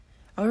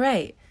All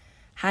right.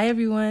 Hi,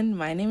 everyone.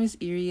 My name is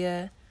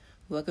Iria.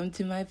 Welcome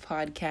to my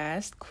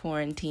podcast,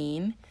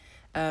 Quarantine.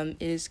 It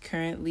is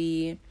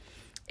currently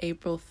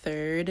April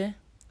 3rd,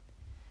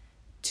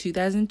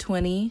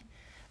 2020.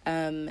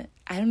 I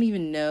don't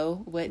even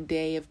know what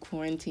day of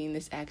quarantine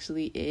this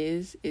actually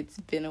is. It's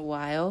been a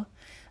while.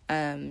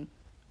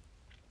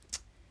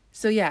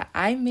 So yeah,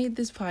 I made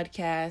this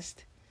podcast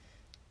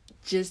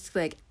just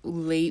like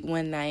late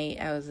one night.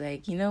 I was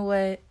like, you know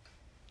what?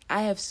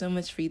 I have so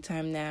much free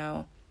time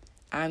now.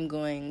 I'm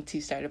going to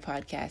start a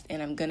podcast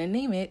and I'm going to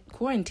name it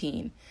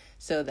Quarantine.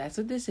 So that's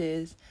what this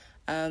is.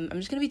 I'm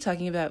just going to be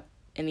talking about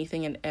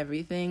anything and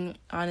everything.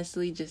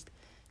 Honestly, just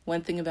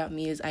one thing about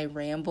me is I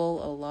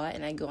ramble a lot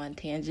and I go on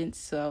tangents.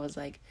 So I was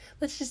like,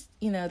 let's just,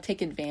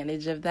 take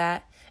advantage of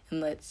that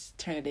and let's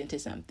turn it into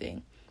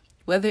something.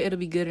 Whether it'll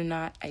be good or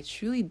not, I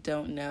truly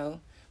don't know.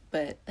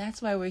 But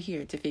that's why we're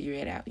here, to figure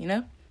it out,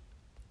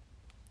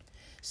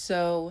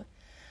 So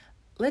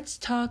let's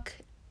talk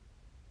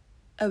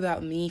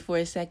about me for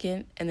a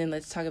second, and then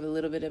let's talk a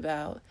little bit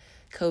about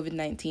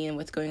COVID-19 and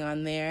what's going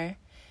on there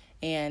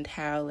and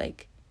how,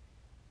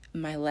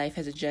 my life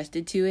has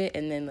adjusted to it,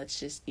 and then let's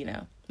just,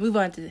 move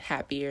on to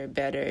happier,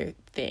 better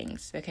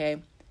things, okay?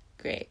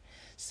 Great.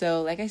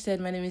 So, like I said,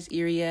 my name is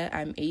Iria.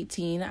 I'm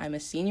 18. I'm a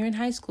senior in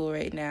high school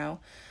right now.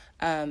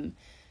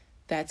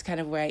 That's kind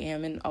of where I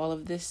am in all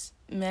of this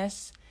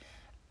mess.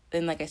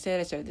 And like I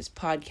said, I started this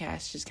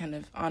podcast just kind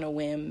of on a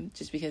whim,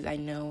 just because I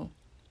know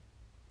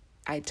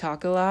I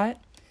talk a lot.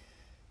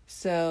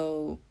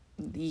 So,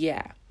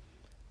 yeah.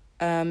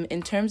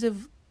 In terms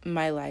of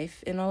my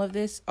life in all of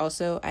this,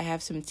 also, I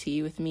have some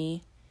tea with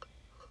me.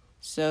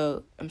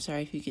 So, I'm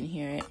sorry if you can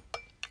hear it.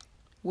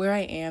 Where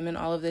I am in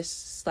all of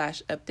this /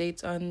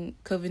 updates on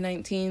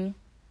COVID-19.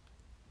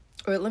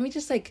 Or let me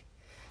just,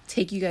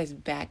 take you guys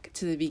back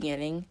to the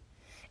beginning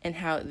and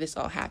how this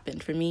all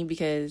happened for me,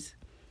 because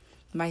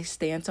my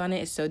stance on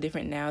it is so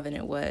different now than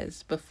it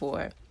was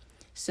before.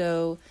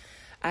 So,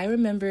 I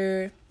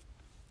remember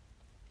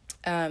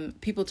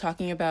people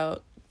talking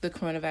about the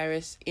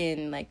coronavirus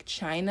in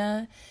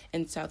China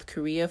and South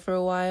Korea for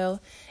a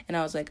while, and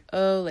I was like,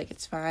 oh,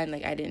 it's fine,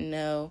 I didn't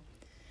know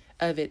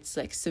of its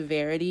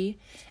severity.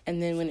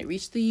 And then when it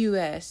reached the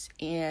US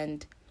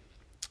and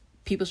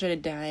people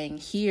started dying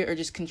here or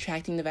just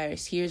contracting the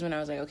virus, here's when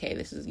I was like, okay,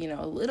 this is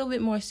a little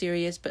bit more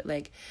serious. But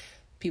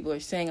people are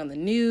saying on the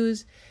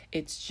news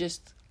it's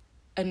just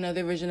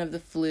another version of the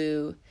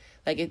flu,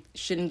 it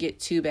shouldn't get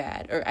too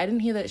bad. Or I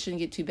didn't hear that it shouldn't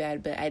get too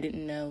bad, but I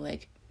didn't know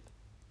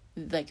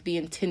the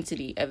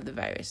intensity of the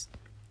virus.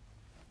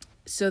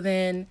 So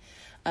then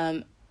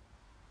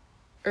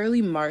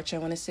early March, I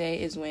want to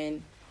say, is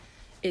when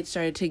it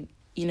started to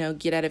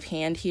get out of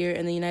hand here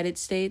in the United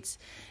States.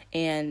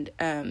 And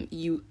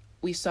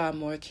we saw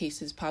more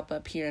cases pop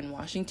up here in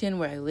Washington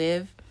where I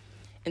live.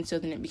 And so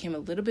then it became a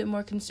little bit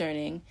more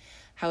concerning.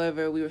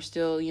 However, we were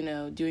still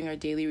doing our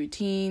daily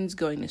routines,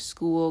 going to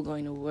school,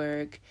 going to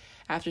work,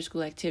 after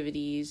school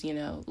activities,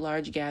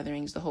 large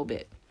gatherings, the whole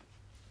bit.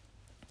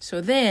 So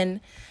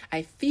then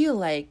I feel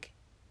like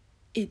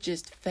it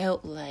just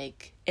felt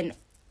like a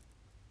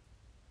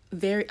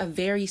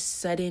very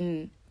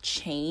sudden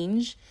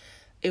change.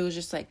 It was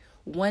just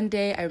one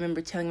day I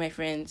remember telling my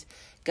friends,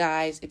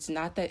 guys, it's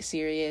not that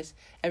serious.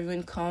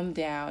 Everyone calm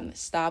down.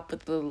 Stop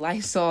with the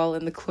Lysol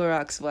and the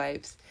Clorox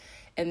wipes.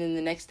 And then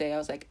the next day I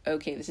was like,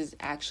 okay, this is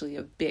actually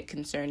a bit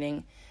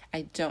concerning.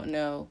 I don't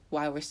know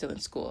why we're still in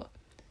school.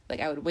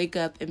 I would wake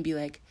up and be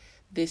like,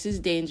 this is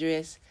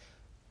dangerous.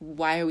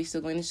 Why are we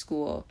still going to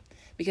school?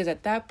 Because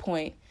at that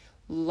point,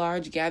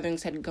 large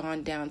gatherings had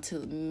gone down to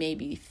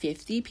maybe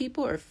 50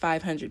 people or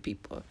 500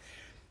 people.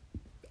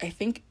 I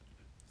think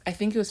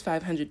it was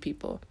 500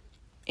 people.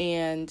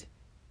 And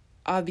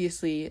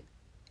obviously,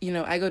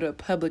 I go to a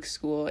public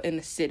school in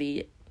the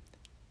city.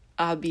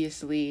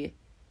 Obviously,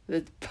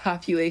 the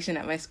population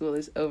at my school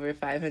is over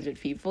 500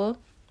 people.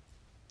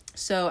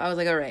 So I was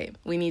like, all right,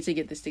 we need to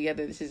get this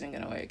together. This isn't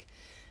going to work.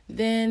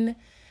 Then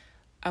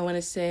I want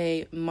to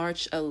say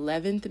March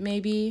 11th,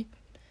 maybe,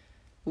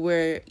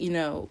 where,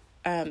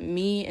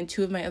 me and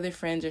two of my other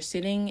friends are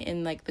sitting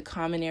in the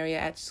common area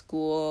at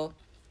school.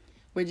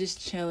 We're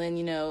just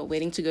chilling,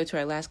 waiting to go to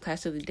our last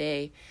class of the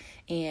day.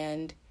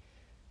 And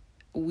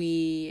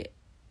we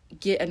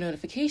get a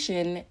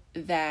notification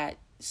that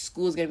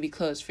school's going to be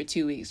closed for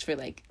 2 weeks for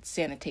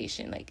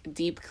sanitation,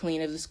 deep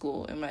clean of the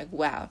school. And I'm like,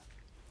 wow.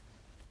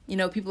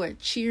 People are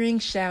cheering,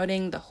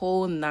 shouting, the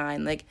whole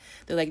nine.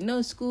 They're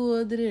no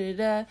school,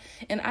 da-da-da-da.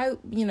 And I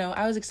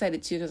was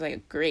excited too,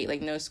 because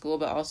great, no school,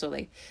 but also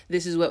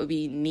this is what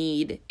we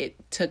need. It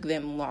took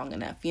them long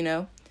enough,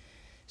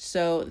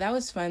 So that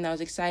was fun. That was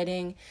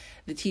exciting.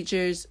 The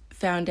teachers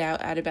found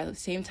out at about the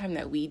same time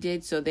that we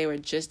did, so they were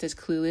just as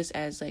clueless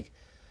as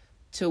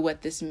to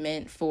what this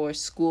meant for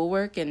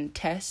schoolwork and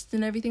tests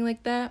and everything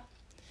like that.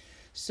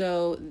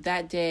 So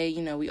that day,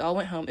 we all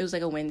went home. It was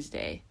a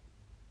Wednesday.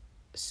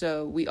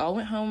 So we all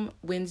went home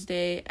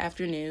Wednesday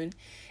afternoon,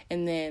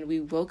 and then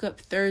we woke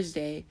up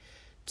Thursday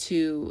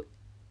to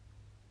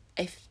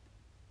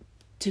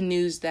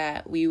news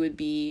that we would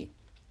be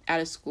out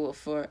of school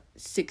for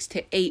 6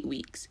 to 8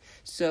 weeks.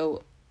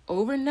 So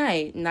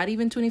overnight, not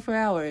even 24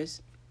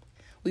 hours,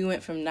 we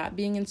went from not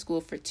being in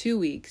school for 2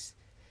 weeks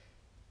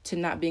to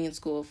not being in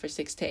school for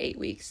 6 to 8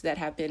 weeks. That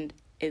happened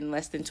in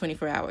less than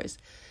 24 hours.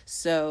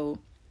 So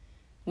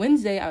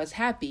Wednesday, I was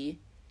happy.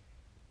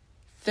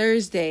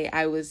 Thursday,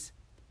 I was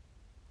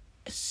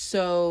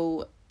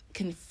so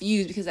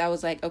confused because I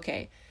was like,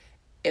 okay,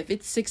 if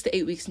it's 6 to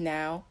 8 weeks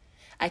now,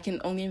 I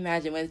can only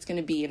imagine what it's going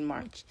to be in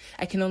March.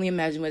 I can only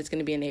imagine what it's going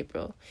to be in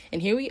April.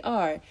 And here we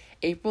are,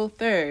 April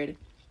 3rd,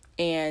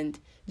 and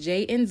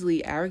Jay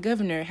Inslee, our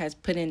governor, has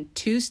put in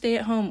 2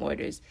 stay-at-home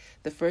orders.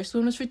 The first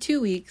one was for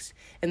 2 weeks,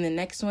 and the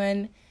next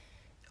one,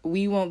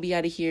 we won't be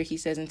out of here, he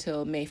says,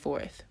 until May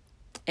 4th.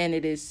 And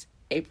it is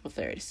April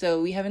 3rd.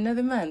 So we have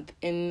another month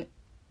in,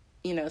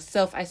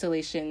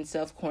 self-isolation,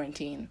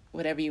 self-quarantine,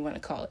 whatever you want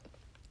to call it.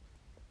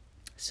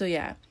 So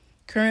yeah,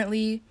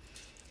 currently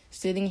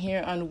sitting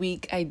here on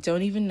week, I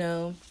don't even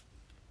know.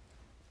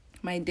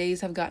 My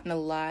days have gotten a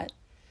lot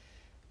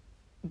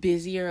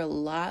busier, a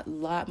lot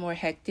more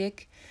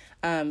hectic.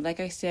 Like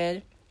I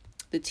said,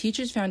 the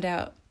teachers found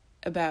out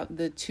about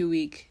the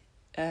 2-week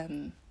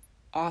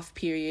off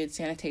period,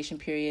 sanitation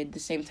period, the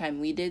same time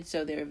we did.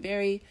 So they were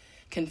very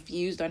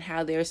confused on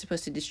how they were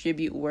supposed to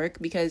distribute work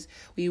because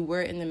we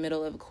were in the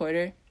middle of a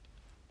quarter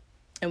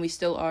and we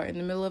still are in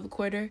the middle of a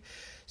quarter.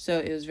 So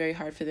it was very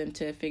hard for them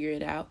to figure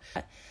it out.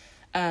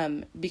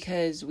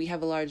 Because we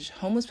have a large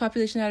homeless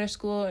population at our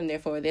school and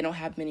therefore they don't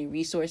have many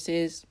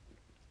resources.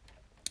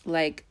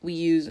 Like we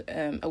use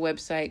a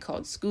website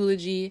called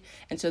Schoology,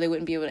 and so they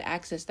wouldn't be able to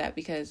access that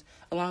because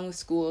along with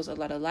schools, a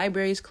lot of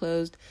libraries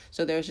closed,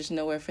 so there was just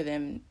nowhere for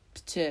them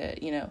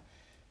to,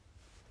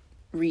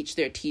 reach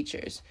their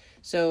teachers.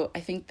 So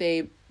I think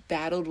they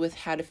battled with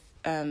how to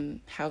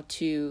kind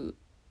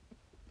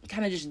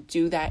of just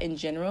do that in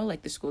general,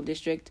 like the school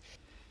district.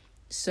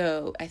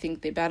 So I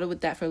think they battled with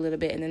that for a little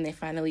bit, and then they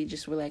finally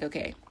just were like,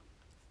 okay,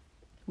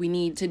 we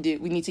need to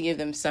give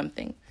them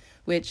something,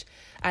 which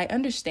I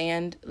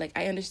understand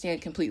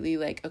completely,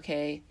 like,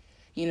 okay,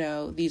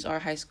 these are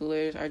high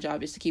schoolers. Our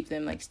job is to keep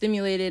them like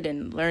stimulated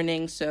and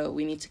learning. So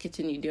we need to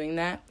continue doing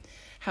that.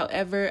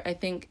 However, I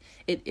think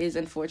it is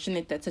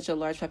unfortunate that such a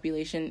large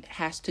population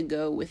has to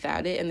go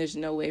without it. And there's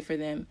no way for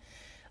them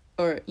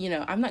I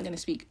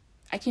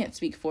can't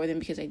speak for them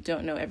because I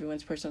don't know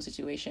everyone's personal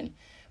situation,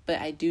 but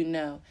I do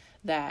know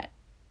that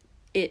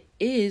it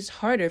is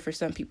harder for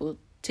some people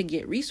to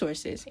get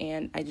resources.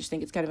 And I just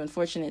think it's kind of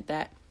unfortunate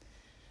that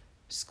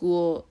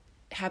school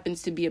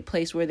happens to be a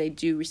place where they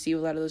do receive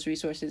a lot of those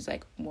resources,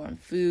 like warm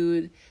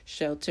food,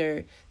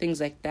 shelter,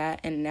 things like that.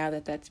 And now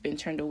that that's been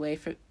turned away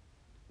from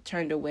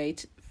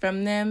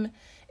them,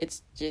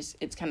 it's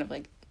kind of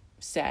like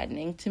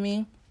saddening to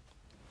me.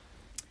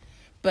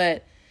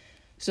 But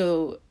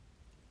so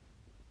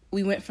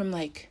we went from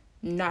like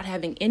not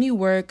having any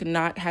work,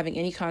 not having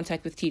any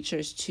contact with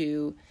teachers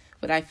to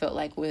what I felt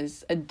like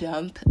was a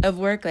dump of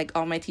work. Like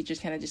all my teachers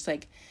kind of just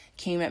like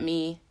came at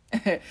me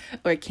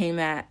or came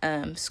at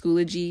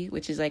Schoology,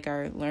 which is like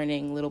our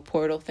learning little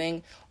portal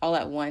thing, all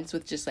at once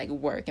with just like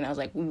work. And I was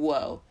like,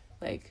 whoa.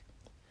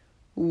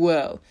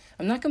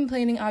 I'm not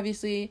complaining,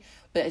 obviously,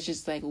 but it's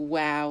just like,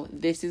 wow,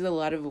 this is a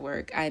lot of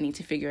work. I need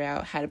to figure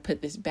out how to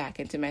put this back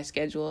into my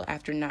schedule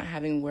after not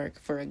having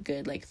work for a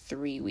good like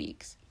 3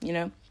 weeks,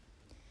 And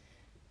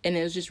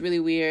it was just really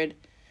weird,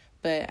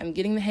 but I'm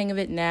getting the hang of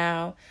it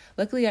now.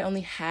 Luckily, I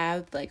only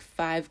have like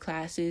 5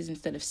 classes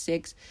instead of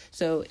 6,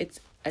 so it's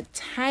a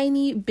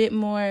tiny bit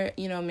more,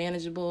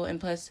 manageable. And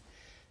plus,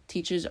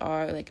 teachers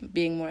are like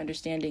being more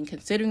understanding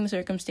considering the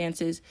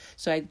circumstances,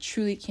 so I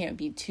truly can't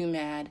be too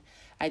mad.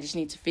 I just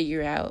need to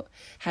figure out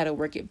how to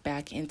work it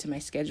back into my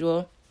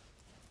schedule.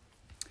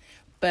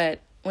 But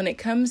when it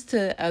comes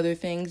to other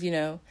things,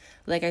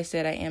 like I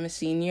said, I am a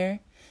senior.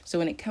 So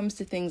when it comes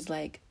to things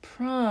like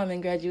prom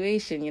and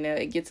graduation,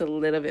 it gets a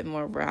little bit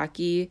more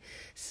rocky.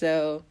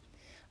 So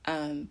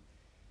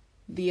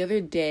the other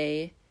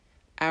day,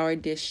 our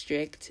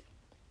district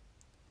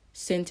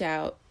sent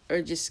out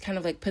or just kind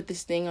of like put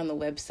this thing on the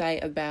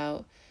website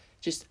about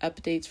just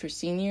updates for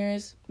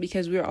seniors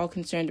because we were all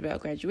concerned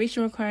about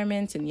graduation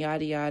requirements and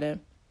yada yada.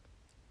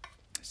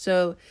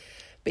 So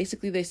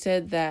basically they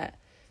said that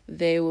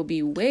they will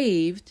be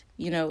waived,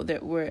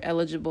 that we're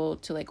eligible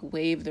to like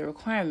waive the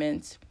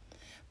requirements.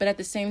 But at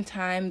the same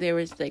time, they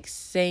were like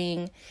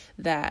saying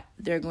that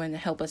they're going to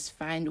help us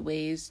find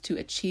ways to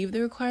achieve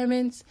the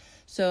requirements.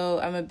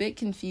 So I'm a bit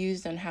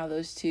confused on how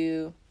those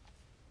two,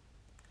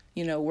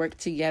 work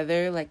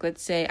together. Like,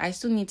 let's say I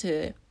still need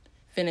to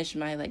finish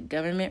my like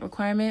government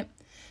requirement.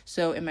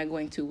 So am I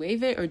going to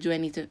waive it, or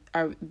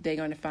are they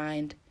going to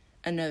find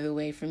another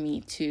way for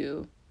me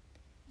to,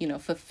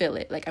 fulfill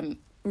it? Like, I'm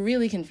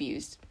really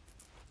confused.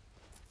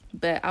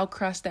 But I'll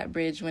cross that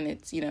bridge when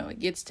it's, it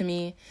gets to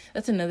me.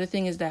 That's another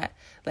thing is that,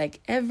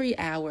 like, every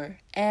hour,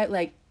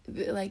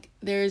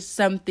 there's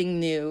something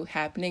new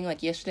happening.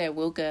 Like, yesterday I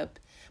woke up.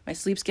 My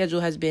sleep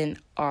schedule has been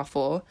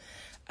awful.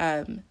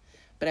 But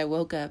I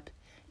woke up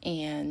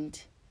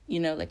and,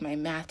 my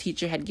math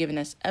teacher had given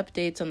us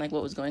updates on, like,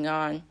 what was going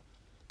on.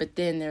 But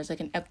then there's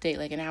like an update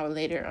like an hour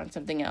later on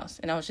something else.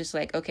 And I was just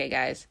like, okay,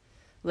 guys,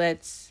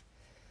 let's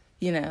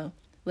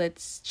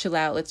chill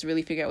out. Let's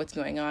really figure out what's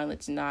going on.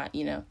 Let's not,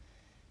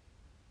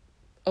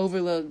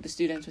 overload the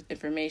students with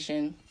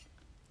information.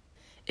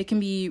 It can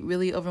be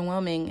really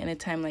overwhelming in a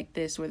time like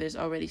this where there's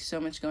already so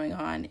much going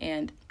on.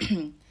 And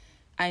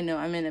I know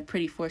I'm in a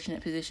pretty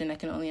fortunate position. I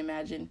can only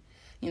imagine,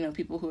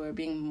 people who are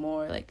being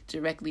more like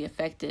directly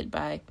affected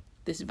by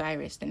this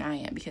virus than I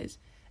am, because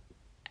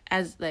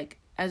as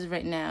of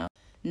right now,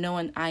 no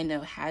one I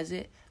know has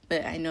it,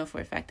 but I know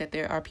for a fact that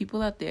there are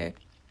people out there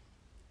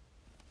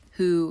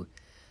who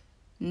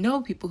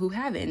know people who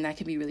have it, and that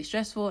can be really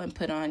stressful and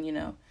put on,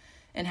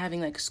 and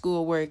having like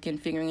schoolwork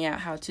and figuring out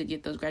how to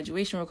get those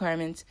graduation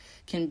requirements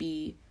can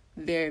be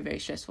very, very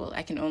stressful.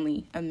 I can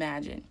only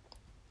imagine.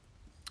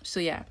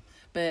 So yeah,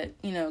 but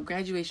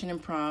graduation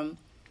and prom,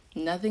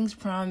 nothing's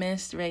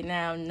promised right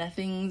now.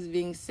 Nothing's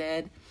being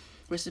said.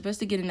 We're supposed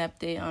to get an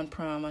update on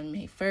prom on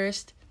May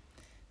 1st.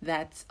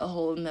 That's a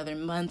whole another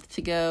month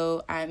to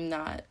go. I'm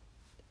not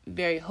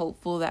very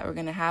hopeful that we're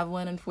going to have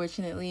one,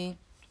 unfortunately.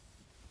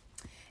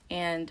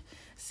 And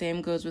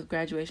same goes with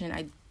graduation.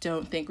 I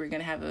don't think we're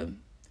going to have a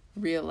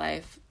real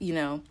life,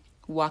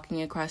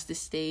 walking across the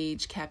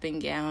stage, cap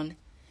and gown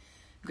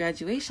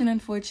graduation,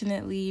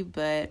 unfortunately,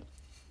 but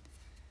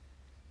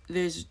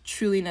there's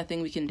truly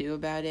nothing we can do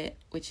about it,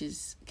 which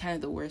is kind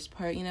of the worst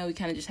part. We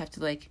kind of just have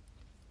to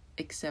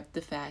accept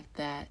the fact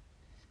that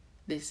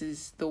this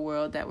is the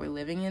world that we're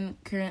living in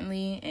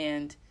currently,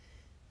 and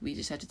we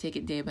just have to take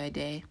it day by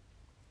day.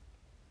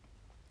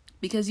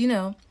 Because,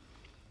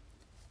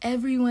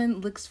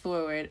 everyone looks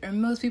forward, or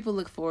most people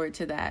look forward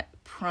to that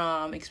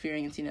prom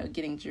experience,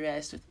 getting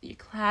dressed with your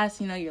class,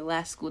 your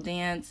last school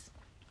dance,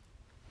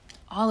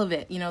 all of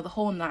it, the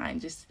whole nine,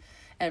 just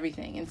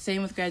everything. And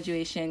same with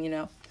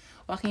graduation,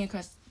 walking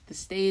across the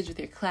stage with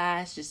your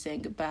class, just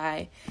saying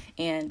goodbye.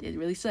 And it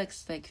really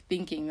sucks,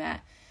 thinking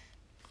that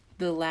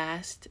the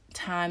last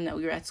time that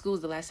we were at school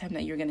is the last time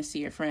that you're going to see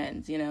your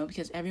friends,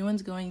 because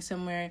everyone's going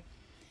somewhere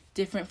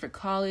different for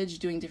college,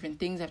 doing different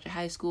things after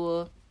high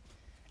school.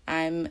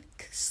 I'm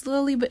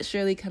slowly but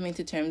surely coming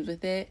to terms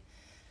with it.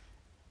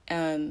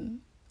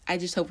 I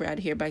just hope we're out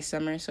of here by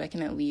summer so I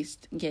can at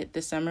least get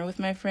the summer with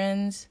my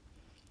friends.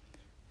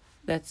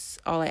 That's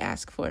all I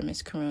ask for,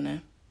 Miss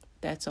Corona.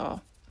 That's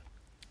all.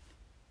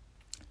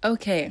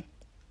 Okay,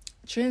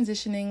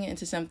 transitioning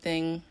into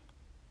something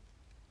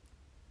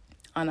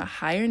on a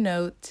higher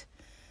note,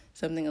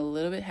 something a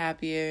little bit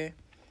happier.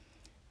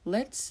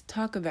 Let's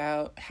talk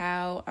about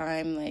how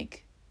I'm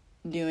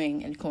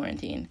doing in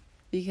quarantine,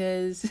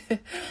 because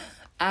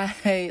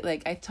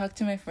I talk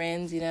to my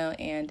friends,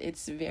 and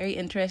it's very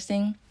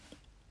interesting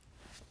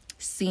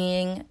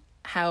seeing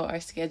how our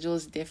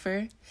schedules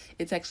differ.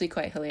 It's actually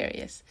quite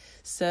hilarious.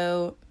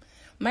 So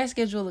my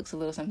schedule looks a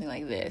little something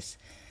like this.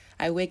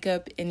 I wake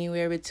up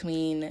anywhere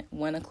between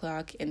 1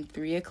 o'clock and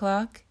 3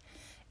 o'clock.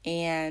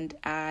 And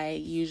I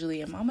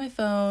usually am on my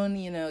phone,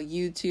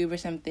 YouTube or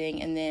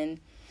something. And then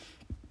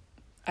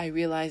I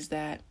realize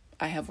that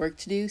I have work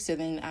to do. So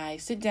then I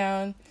sit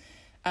down.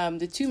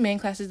 The two main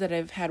classes that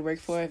I've had work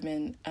for have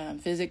been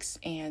physics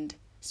and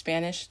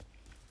Spanish.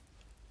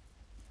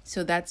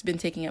 So that's been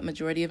taking up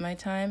majority of my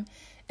time.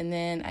 And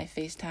then I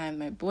FaceTime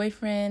my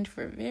boyfriend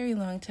for a very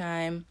long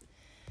time.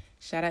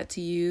 Shout out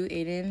to you,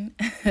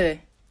 Aiden.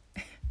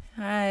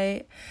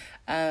 Hi.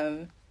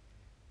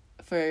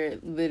 For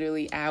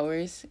literally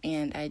hours,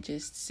 and I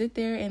just sit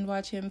there and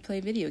watch him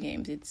play video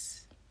games.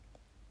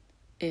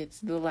 It's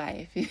the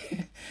life.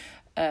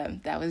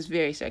 That was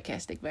very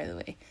sarcastic, by the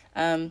way.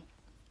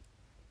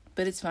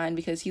 But it's fine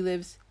because he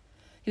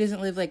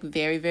doesn't live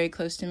very, very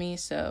close to me,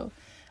 so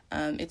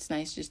it's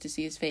nice just to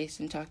see his face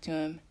and talk to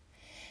him.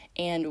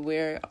 And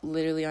we're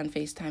literally on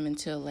FaceTime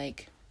until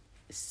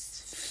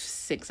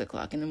 6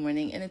 o'clock in the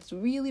morning, and it's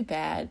really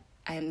bad.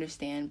 I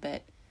understand,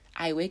 but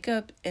I wake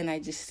up and I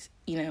just,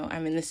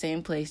 I'm in the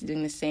same place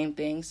doing the same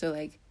thing, so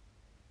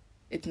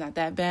it's not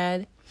that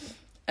bad.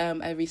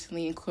 I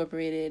recently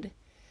incorporated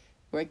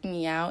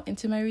working out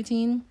into my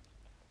routine,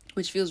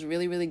 which feels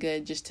really, really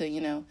good just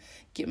to,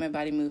 get my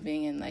body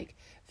moving and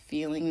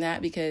feeling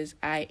that, because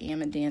I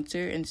am a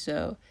dancer. And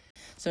so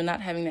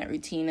not having that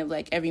routine of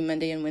every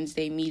Monday and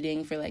Wednesday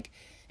meeting for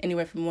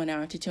anywhere from 1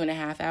 hour to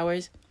 2.5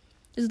 hours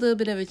is a little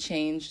bit of a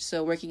change.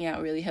 So working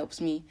out really helps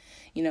me,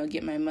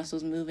 get my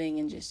muscles moving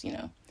and just,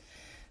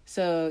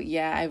 So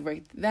yeah, I've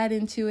worked that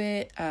into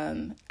it.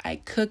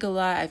 I cook a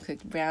lot. I've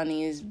cooked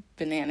brownies,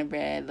 banana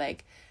bread.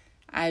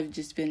 I've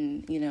just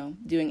been,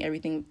 doing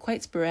everything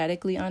quite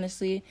sporadically,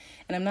 honestly,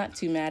 and I'm not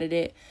too mad at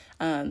it.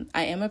 I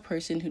am a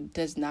person who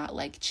does not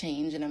like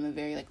change, and I'm a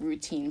very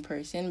routine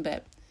person,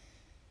 but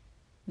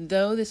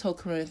though this whole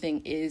corona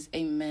thing is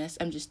a mess,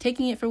 I'm just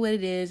taking it for what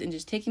it is and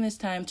just taking this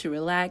time to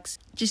relax,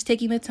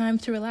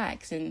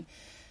 and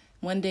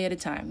one day at a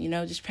time,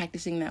 just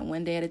practicing that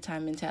one day at a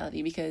time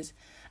mentality, because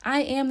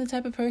I am the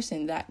type of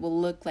person that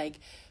will look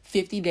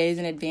 50 days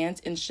in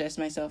advance and stress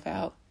myself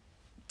out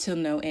till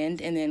no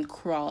end, and then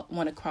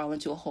want to crawl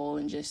into a hole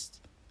and just,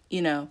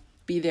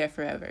 be there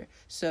forever.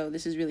 So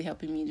this is really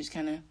helping me just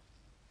kind of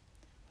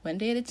one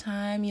day at a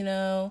time,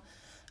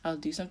 I'll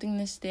do something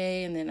this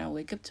day and then I'll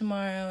wake up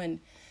tomorrow and,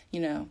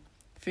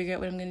 figure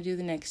out what I'm going to do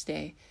the next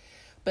day.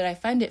 But I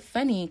find it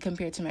funny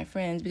compared to my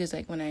friends because,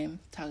 like, when I'm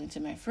talking to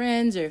my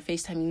friends or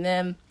FaceTiming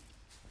them,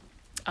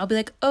 I'll be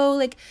like, oh,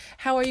 like,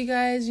 how are you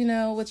guys?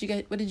 What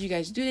did you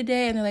guys do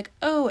today? And they're like,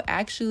 oh,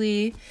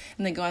 actually,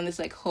 and they go on this,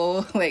 like,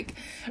 whole, like,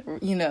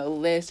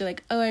 list. They're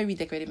like, oh, I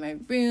redecorated my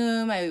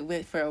room. I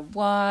went for a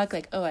walk.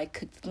 Like, oh, I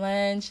cooked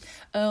lunch.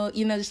 Oh,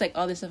 just, like,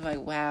 all this stuff. I'm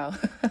like, wow.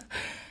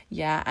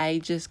 Yeah, I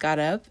just got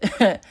up.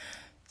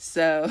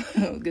 So,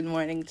 good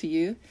morning to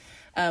you.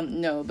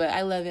 No, but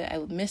I love it. I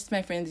missed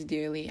my friends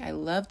dearly. I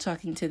love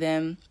talking to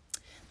them.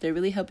 They're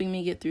really helping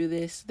me get through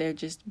this. They're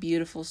just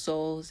beautiful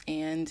souls,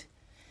 and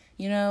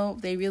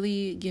they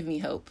really give me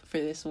hope for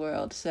this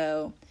world.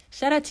 So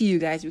shout out to you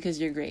guys because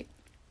you're great.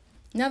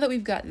 Now that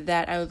we've got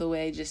that out of the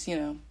way, just,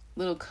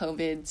 little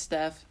COVID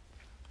stuff,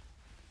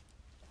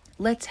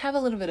 let's have a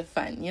little bit of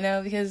fun,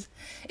 because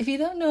if you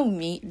don't know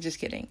me, just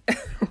kidding.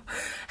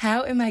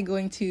 How am I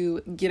going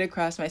to get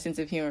across my sense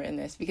of humor in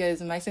this?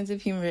 Because my sense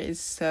of humor is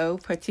so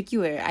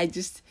particular.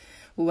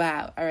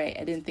 Wow. All right.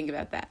 I didn't think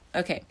about that.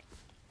 Okay.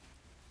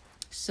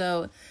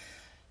 So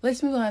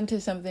let's move on to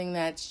something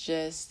that's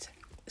just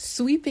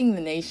sweeping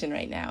the nation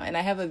right now. And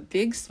I have a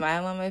big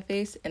smile on my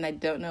face, and I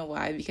don't know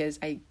why, because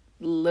I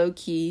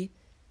low-key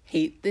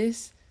hate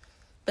this.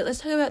 But let's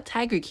talk about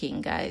Tiger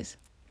King, guys.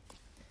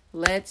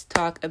 Let's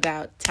talk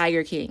about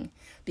Tiger King,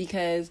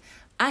 because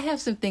I have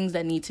some things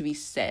that need to be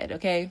said,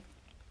 okay?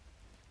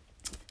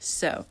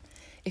 So,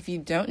 if you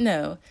don't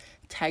know,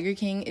 Tiger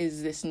King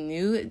is this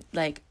new,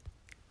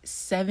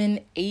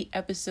 7-8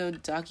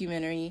 episode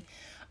documentary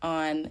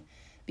on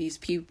these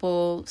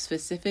people,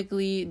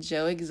 specifically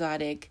Joe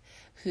Exotic,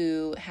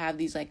 who have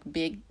these,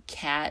 big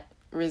cat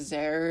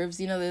reserves.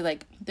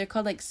 They're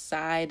called,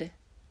 side,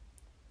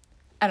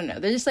 I don't know.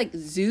 They're just,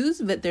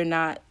 zoos, but they're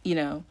not,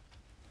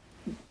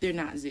 they're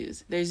not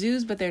zoos. They're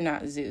zoos, but they're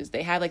not zoos.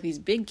 They have, these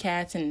big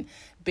cats and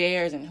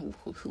bears and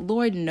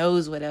Lord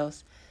knows what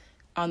else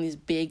on these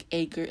big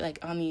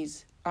on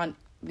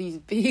these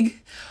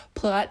big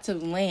plots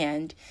of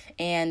land,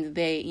 and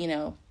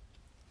they,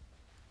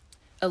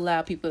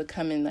 allow people to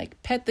come and,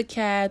 pet the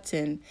cats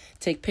and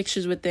take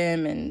pictures with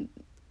them and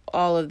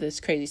all of this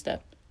crazy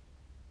stuff.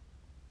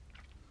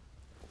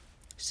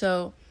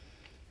 So,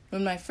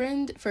 when my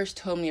friend first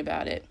told me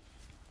about it,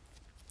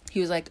 he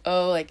was like,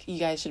 oh, you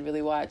guys should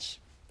really watch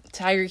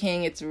Tiger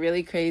King. It's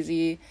really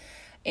crazy.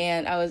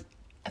 And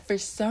for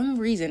some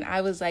reason,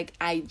 I was like,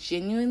 I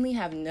genuinely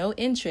have no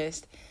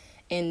interest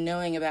in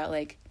knowing about,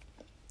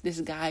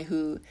 this guy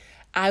who,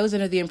 I was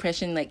under the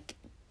impression,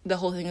 the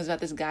whole thing was about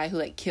this guy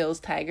who, kills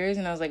tigers.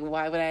 And I was like,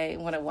 why would I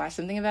want to watch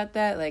something about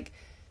that?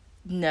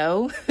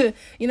 No.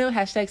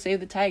 Hashtag save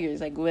the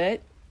tigers.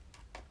 What?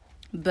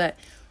 But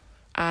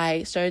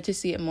I started to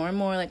see it more and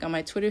more, on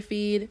my Twitter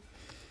feed.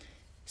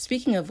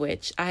 Speaking of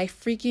which, I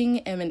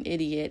freaking am an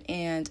idiot,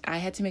 and I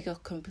had to make a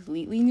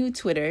completely new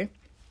Twitter,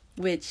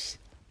 which,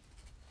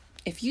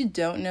 if you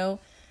don't know,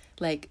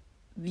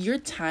 your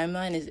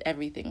timeline is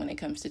everything when it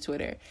comes to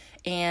Twitter.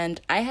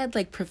 And I had,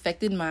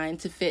 perfected mine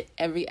to fit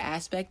every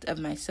aspect of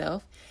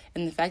myself,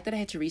 and the fact that I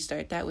had to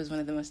restart that was one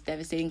of the most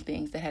devastating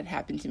things that had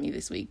happened to me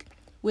this week,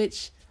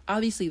 which,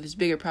 obviously, there's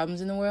bigger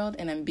problems in the world,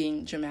 and I'm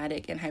being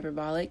dramatic and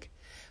hyperbolic,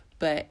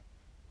 but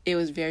it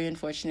was very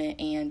unfortunate,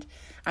 and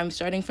I'm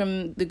starting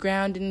from the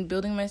ground and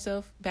building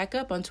myself back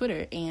up on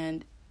Twitter,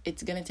 and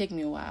it's going to take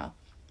me a while,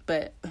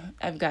 but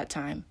I've got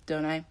time,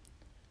 don't I?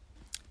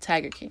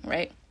 Tiger King,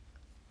 right?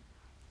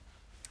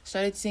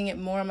 Started seeing it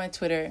more on my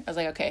Twitter. I was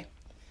like, okay,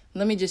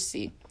 let me just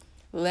see.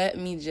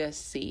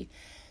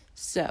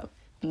 So,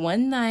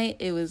 one night,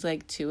 it was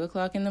 2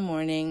 o'clock in the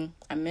morning.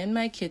 I'm in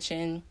my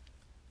kitchen,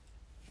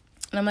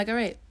 and I'm like, all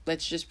right,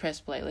 let's just press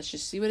play. Let's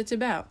just see what it's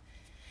about.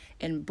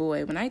 And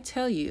boy, when I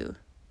tell you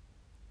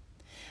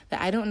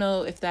that I don't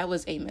know if that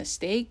was a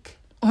mistake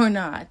or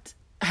not,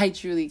 I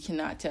truly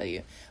cannot tell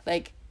you.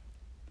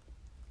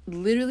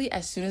 Literally,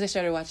 as soon as I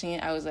started watching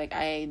it, I was like,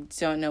 I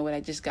don't know what I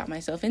just got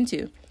myself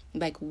into.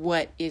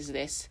 What is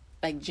this?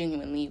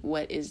 Genuinely,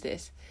 what is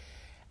this?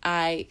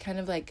 I kind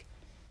of,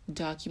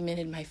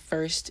 documented my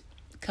first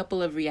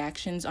couple of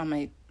reactions on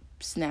my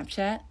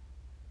Snapchat.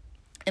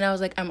 And I was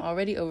like, I'm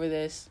already over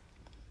this.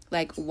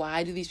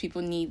 Why do these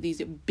people need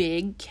these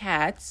big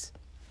cats?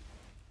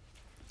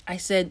 I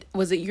said,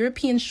 was it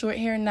European short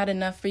hair not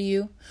enough for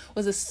you?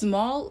 Was a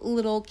small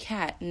little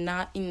cat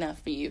not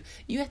enough for you?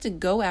 You had to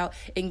go out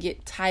and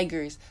get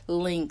tigers,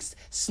 lynx,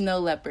 snow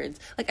leopards.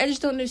 I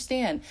just don't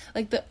understand.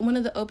 One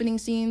of the opening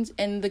scenes,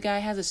 and the guy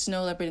has a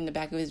snow leopard in the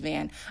back of his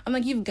van. I'm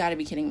like, you've got to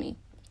be kidding me.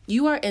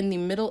 You are in the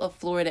middle of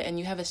Florida and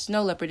you have a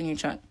snow leopard in your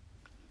trunk.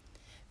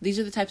 These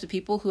are the types of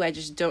people who I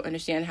just don't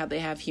understand how they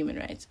have human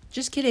rights.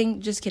 Just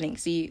kidding.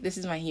 See, this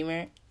is my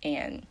humor,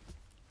 and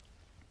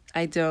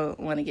I don't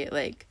want to get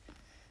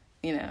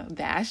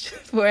bashed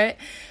for it,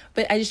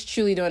 but I just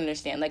truly don't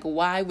understand.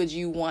 Why would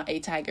you want a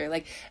tiger?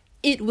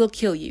 It will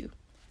kill you.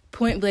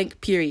 Point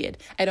blank, period.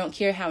 I don't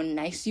care how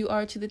nice you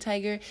are to the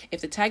tiger.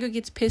 If the tiger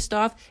gets pissed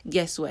off,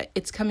 guess what?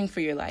 It's coming for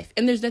your life.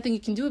 And there's nothing you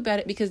can do about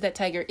it because that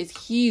tiger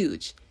is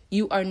huge.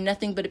 You are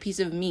nothing but a piece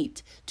of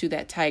meat to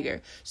that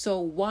tiger. So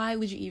why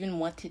would you even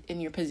want it in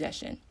your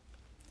possession?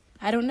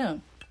 I don't know.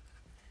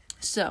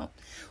 So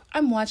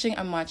I'm watching.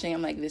 I'm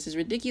like, this is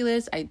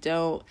ridiculous. I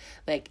don't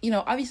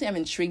obviously I'm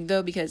intrigued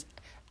though, because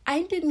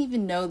I didn't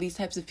even know these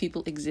types of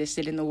people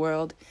existed in the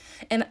world.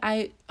 And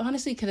I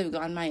honestly could have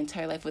gone my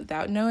entire life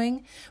without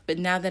knowing. But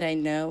now that I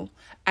know,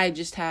 I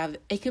just have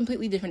a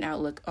completely different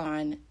outlook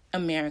on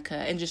America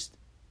and just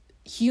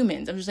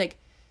humans. I'm just like,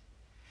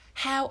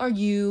 how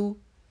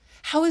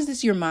is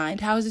this your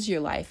mind? How is this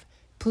your life?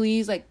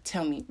 Please,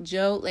 tell me,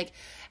 Joe,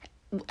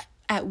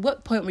 at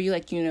what point were you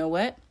like, you know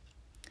what?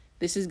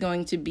 This is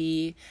going to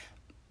be,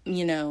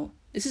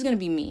 this is going to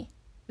be me.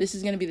 This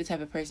is going to be the type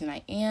of person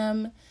I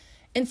am.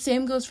 And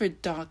same goes for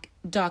Bhagavan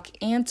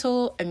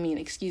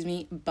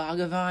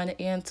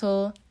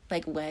Antle.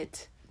 Like,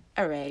 what?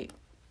 All right.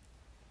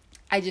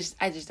 I just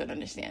don't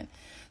understand.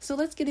 So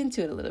let's get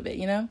into it a little bit,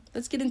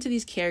 Let's get into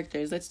these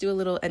characters. Let's do a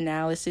little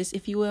analysis,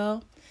 if you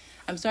will.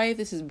 I'm sorry if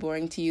this is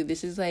boring to you.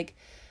 This is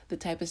the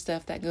type of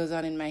stuff that goes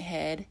on in my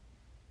head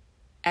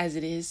as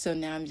it is. So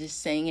now I'm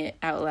just saying it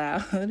out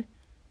loud.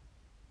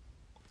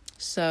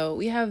 So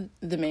we have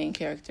the main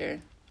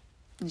character,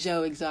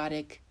 Joe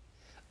Exotic,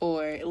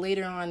 or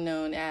later on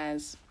known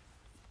as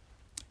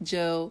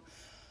Joe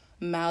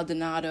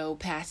Maldonado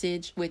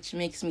Passage, which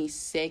makes me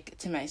sick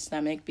to my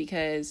stomach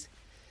because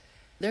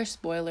there are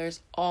spoilers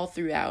all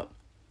throughout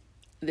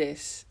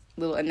this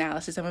little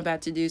analysis I'm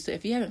about to do. So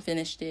if you haven't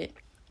finished it,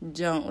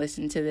 don't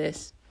listen to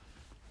this.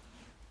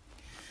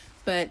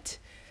 But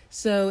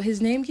so his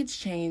name gets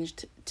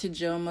changed to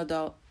Joe oh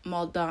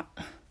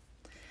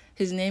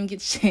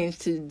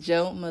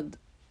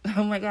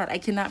my God, I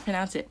cannot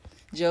pronounce it.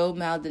 Joe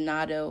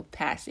Maldonado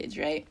Passage,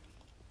 right?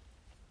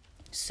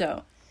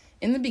 So,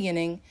 in the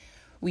beginning,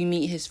 we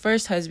meet his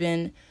first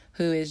husband,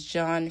 who is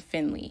John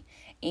Finley.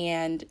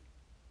 And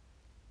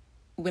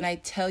when I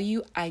tell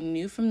you, I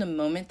knew from the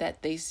moment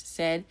that they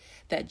said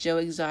that Joe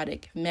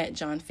Exotic met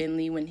John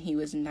Finley when he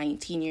was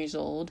 19 years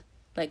old,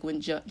 when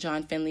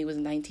John Finley was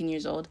 19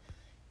 years old,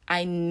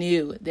 I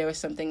knew there was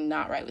something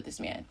not right with this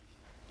man.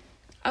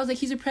 I was like,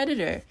 he's a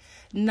predator.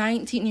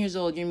 19 years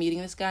old, you're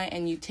meeting this guy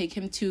and you take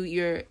him to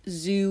your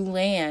zoo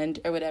land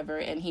or whatever,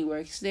 and he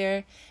works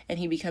there and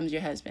he becomes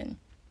your husband.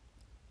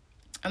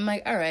 I'm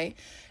like, all right.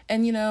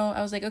 And,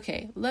 I was like,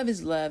 okay, love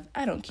is love.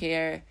 I don't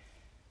care.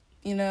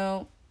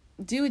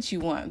 Do what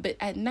you want. But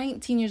at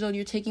 19 years old,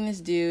 you're taking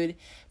this dude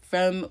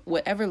from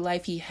whatever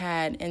life he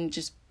had and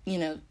just,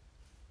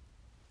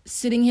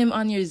 sitting him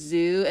on your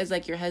zoo as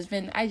your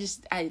husband. I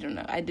don't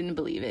know. I didn't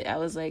believe it. I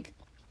was like,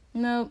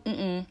 no,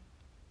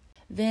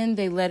 Then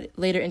they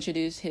later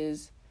introduce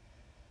his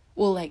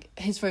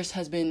first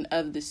husband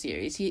of the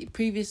series. He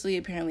previously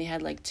apparently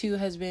had 2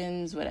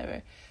 husbands,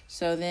 whatever.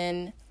 So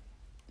then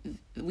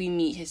we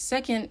meet his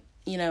second,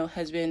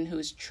 husband, who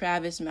is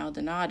Travis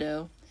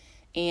Maldonado.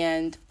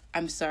 And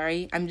I'm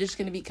sorry, I'm just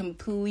going to be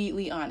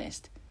completely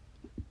honest.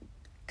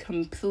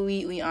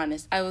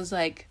 I was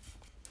like,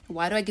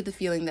 why do I get the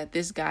feeling that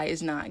this guy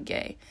is not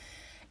gay?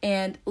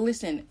 And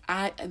listen,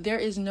 there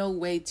is no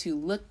way to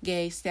look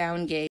gay,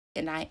 sound gay,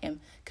 and I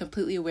am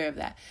completely aware of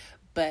that.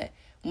 But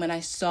when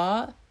I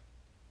saw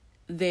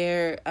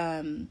their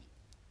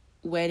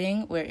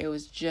wedding, where it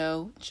was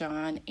Joe,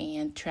 John,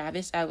 and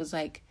Travis, I was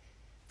like,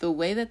 the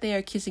way that they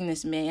are kissing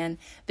this man,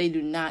 they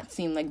do not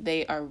seem like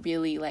they are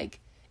really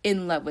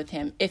in love with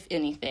him, if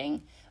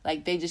anything.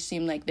 They just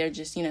seem like they're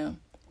just, it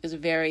was a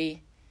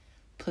very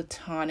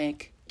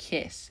platonic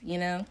kiss,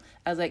 I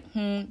was like,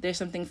 there's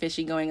something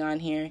fishy going on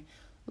here.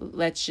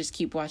 Let's just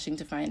keep watching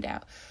to find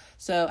out.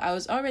 So I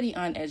was already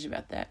on edge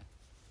about that.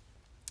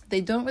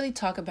 They don't really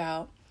talk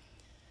about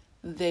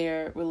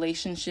their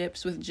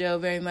relationships with Joe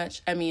very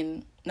much. I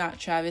mean, not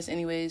Travis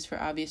anyways, for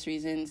obvious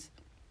reasons.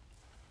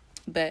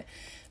 But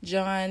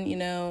John,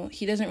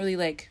 he doesn't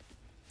really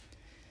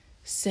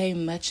say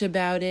much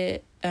about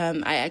it.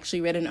 I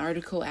actually read an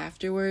article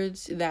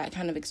afterwards that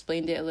kind of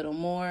explained it a little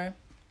more.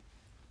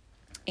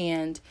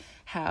 And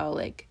how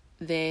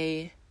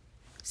they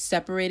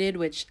separated,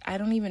 which I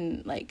don't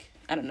even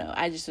I don't know.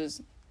 I just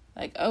was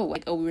we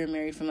were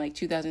married from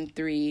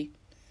 2003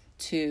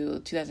 to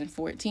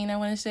 2014, I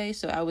want to say.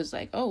 So I was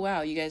like, oh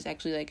wow, you guys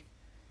actually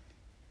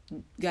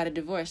got a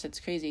divorce. That's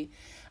crazy.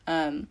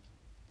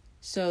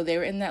 So they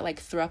were in that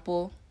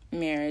throuple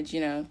marriage,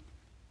 and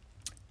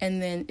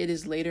then it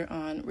is later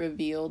on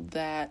revealed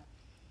that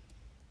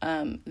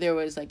there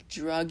was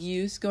drug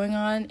use going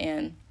on,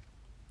 and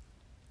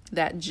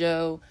that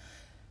Joe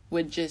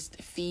would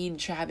just feed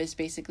Travis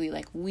basically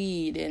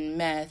weed and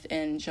meth,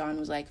 and John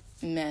was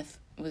meth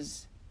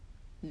was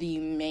the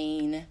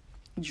main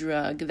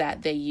drug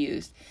that they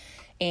used.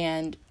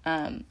 And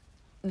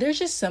there's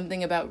just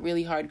something about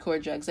really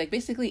hardcore drugs,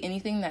 basically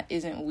anything that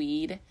isn't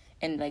weed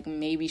and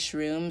maybe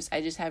shrooms.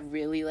 I just have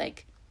really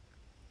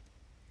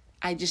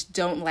I just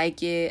don't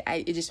like it.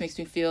 It just makes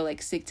me feel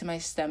sick to my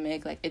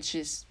stomach. It's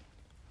just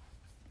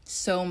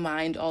so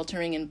mind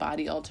altering and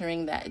body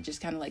altering that it just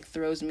kind of like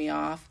throws me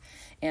off,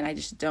 and I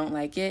just don't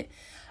like it.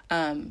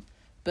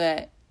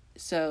 But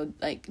so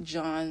like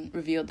John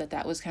revealed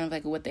that was kind of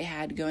like what they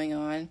had going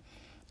on.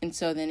 And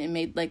so then it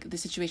made like the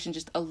situation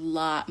just a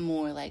lot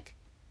more like,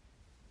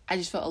 I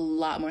just felt a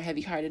lot more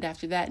heavy-hearted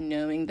after that,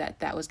 knowing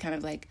that was kind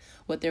of like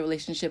what their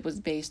relationship was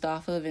based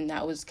off of. And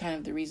that was kind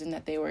of the reason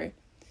that they were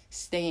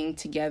staying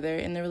together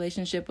in the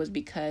relationship, was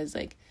because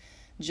like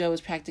Joe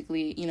was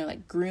practically, you know,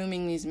 like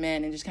grooming these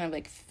men and just kind of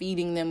like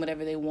feeding them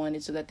whatever they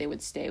wanted so that they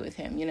would stay with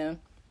him, you know?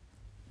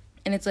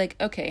 And it's like,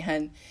 okay,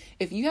 hun,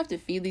 if you have to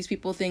feed these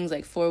people things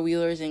like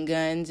four-wheelers and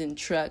guns and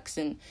trucks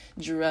and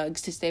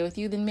drugs to stay with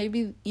you, then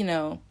maybe, you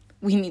know,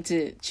 we need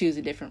to choose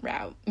a different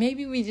route.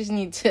 Maybe we just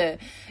need to,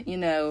 you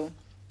know,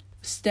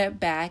 step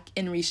back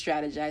and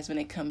re-strategize when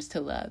it comes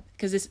to love,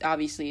 because this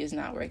obviously is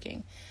not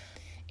working.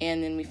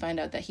 And then we find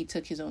out that he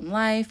took his own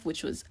life,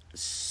 which was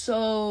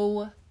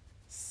so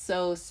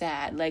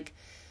sad. Like,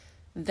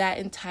 that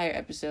entire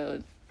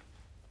episode,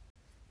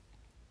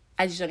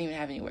 I just don't even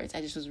have any words.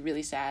 I just was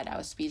really sad. I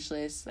was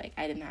speechless. Like,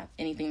 I didn't have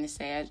anything to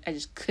say. I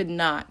just could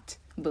not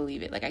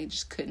believe it. Like, I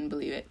just couldn't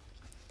believe it.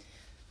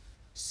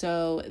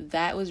 So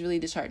that was really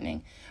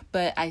disheartening.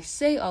 But I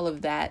say all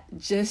of that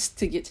just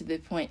to get to the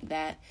point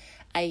that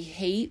I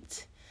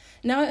hate.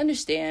 Now, I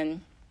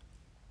understand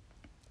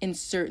in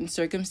certain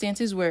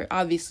circumstances where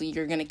obviously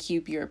you're going to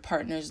keep your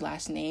partner's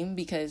last name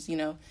because, you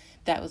know,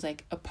 that was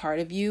like a part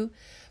of you.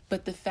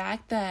 But the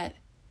fact that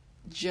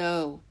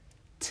Joe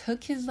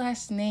took his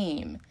last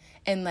name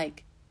and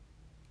like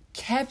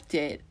kept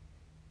it,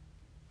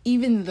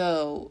 even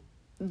though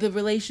the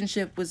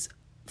relationship was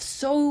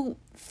so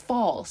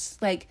false,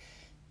 like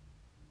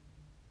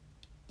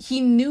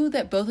he knew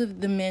that both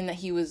of the men that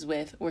he was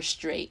with were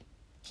straight.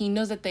 He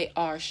knows that they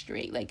are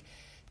straight. Like,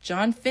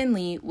 John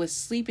Finley was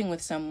sleeping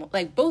with someone,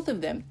 like both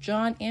of them,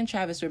 John and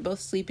Travis, were both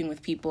sleeping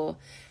with people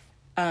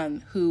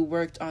who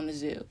worked on the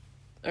zoo,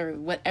 or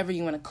whatever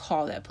you want to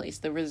call that place,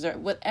 the reserve,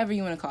 whatever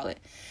you want to call it.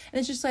 And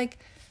it's just like,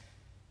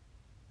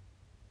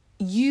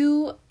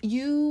 you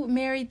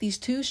married these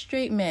two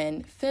straight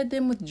men, fed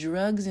them with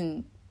drugs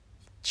and,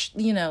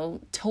 you know,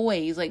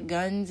 toys like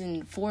guns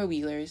and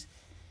four-wheelers.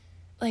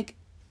 Like,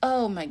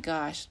 oh my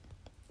gosh.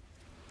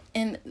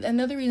 And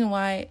another reason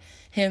why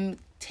him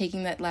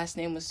taking that last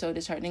name was so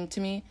disheartening to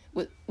me,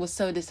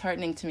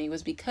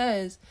 was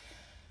because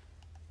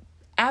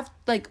after,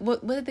 like,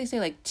 what did they say,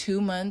 like 2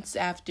 months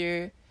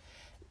after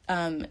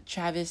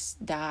Travis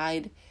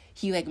died,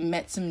 he like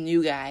met some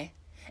new guy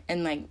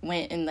and like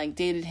went and like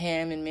dated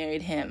him and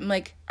married him. I'm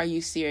like, are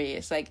you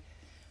serious? Like,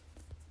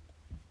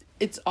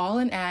 it's all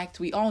an act.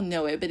 We all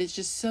know it, but it's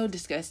just so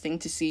disgusting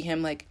to see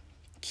him like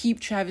keep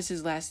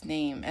Travis's last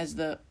name as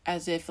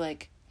if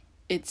like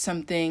it's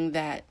something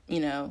that,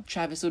 you know,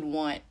 Travis would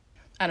want.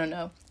 I don't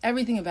know.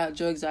 Everything about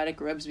Joe Exotic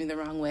rubs me the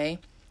wrong way.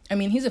 I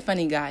mean, he's a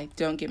funny guy,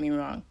 don't get me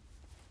wrong.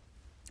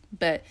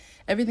 But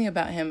everything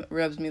about him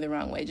rubs me the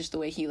wrong way. Just the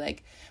way he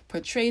like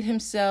portrayed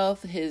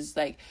himself, his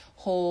like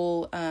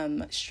whole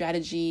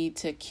strategy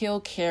to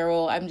kill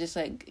Carol. I'm just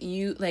like,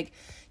 you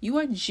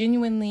are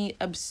genuinely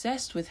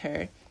obsessed with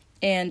her,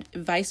 and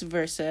vice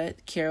versa.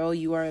 Carol,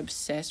 you are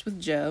obsessed with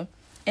Joe.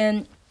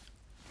 And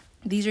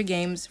these are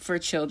games for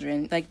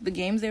children. Like, the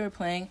games they were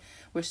playing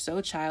were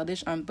so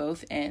childish on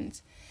both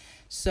ends.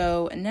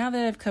 So now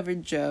that I've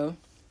covered Joe,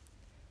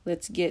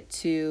 let's get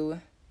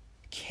to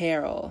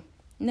Carol.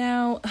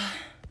 Now,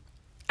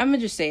 I'm going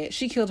to just say it.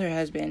 She killed her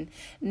husband.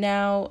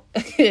 Now,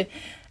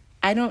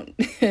 I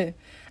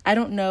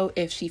don't know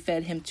if she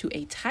fed him to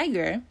a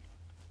tiger,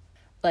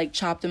 like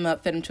chopped him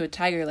up, fed him to a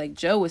tiger, like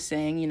Joe was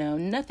saying. You know,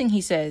 nothing he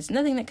says,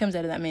 nothing that comes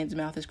out of that man's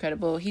mouth is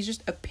credible. He's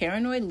just a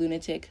paranoid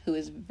lunatic who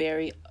is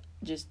very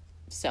just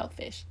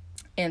selfish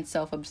and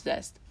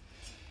self-obsessed.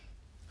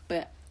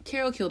 But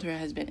Carol killed her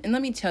husband, and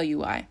let me tell you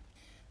why.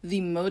 The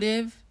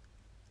motive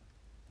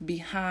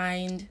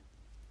behind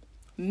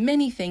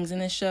many things in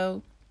this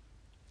show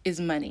is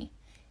money.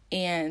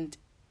 And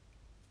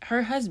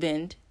her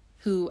husband,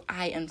 who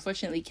I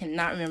unfortunately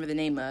cannot remember the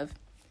name of,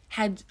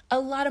 had a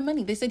lot of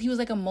money. They said he was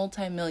like a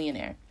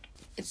multi-millionaire.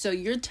 So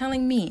you're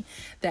telling me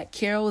that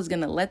Carol is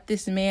going to let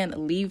this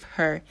man leave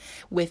her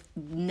with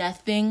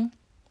nothing?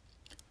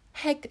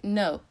 Heck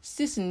no.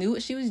 Sis knew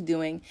what she was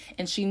doing,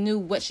 and she knew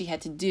what she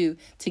had to do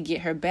to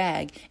get her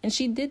bag, and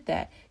she did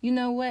that. You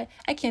know what?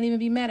 I can't even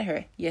be mad at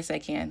her. Yes, I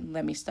can.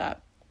 Let me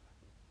stop.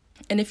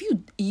 And if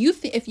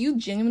you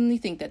genuinely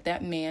think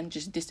that man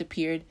just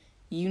disappeared,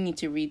 you need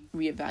to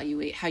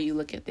reevaluate how you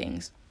look at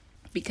things.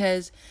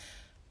 Because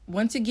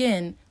once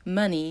again,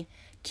 money.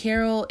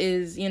 Carol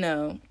is, you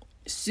know,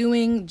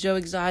 suing Joe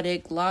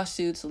Exotic,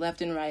 lawsuits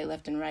left and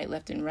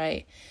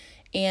right.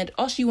 And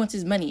all she wants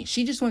is money.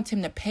 She just wants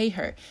him to pay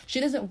her. She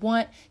doesn't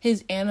want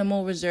his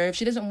animal reserve.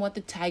 She doesn't want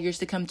the tigers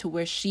to come to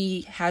where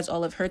she has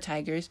all of her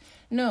tigers.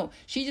 No,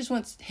 she just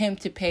wants him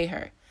to pay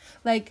her.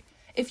 Like,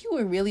 if you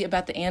were really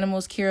about the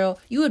animals, Carol,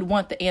 you would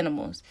want the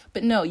animals.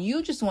 But no,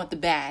 you just want the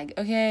bag,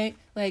 okay?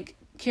 Like,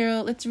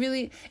 Carol, it's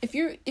really, if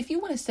you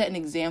want to set an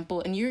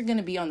example and you're going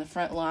to be on the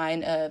front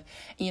line of,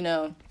 you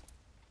know,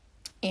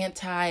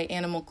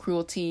 anti-animal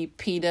cruelty,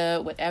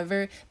 PETA,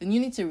 whatever, then you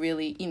need to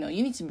really, you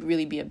need to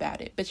really be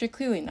about it. But you're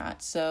clearly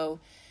not. So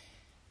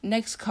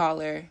next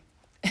caller.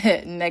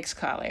 next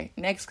caller.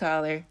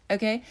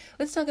 Okay,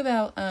 let's talk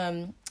about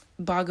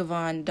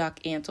Bhagavan Doc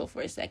Antle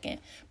for a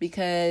second,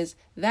 because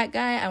that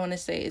guy, I want to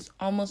say, is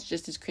almost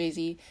just as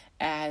crazy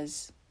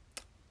as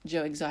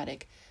Joe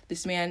Exotic.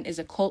 This man is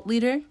a cult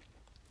leader.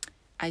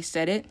 I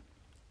said it.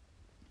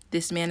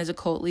 This man is a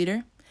cult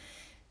leader.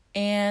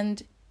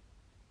 And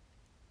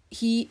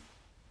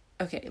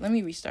let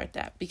me restart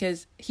that,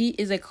 because he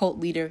is a cult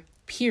leader,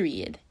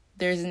 period.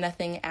 There's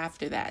nothing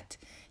after that.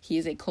 He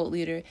is a cult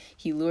leader.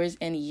 He lures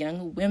in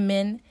young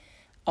women,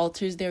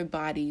 alters their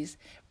bodies,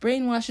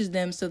 brainwashes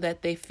them so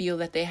that they feel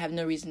that they have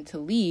no reason to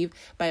leave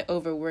by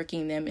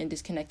overworking them and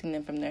disconnecting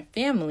them from their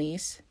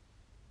families.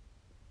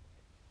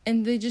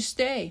 And they just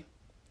stay.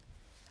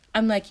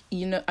 I'm like,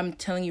 I'm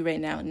telling you right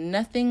now,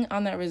 nothing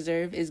on that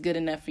reserve is good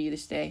enough for you to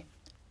stay.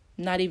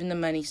 Not even the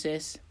money,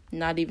 sis.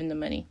 Not even the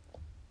money.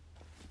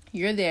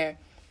 You're there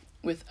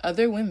with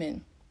other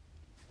women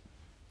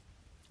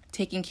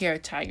taking care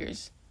of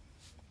tigers.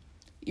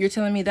 You're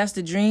telling me that's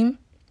the dream?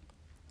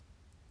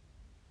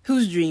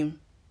 Whose dream?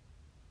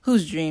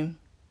 Whose dream?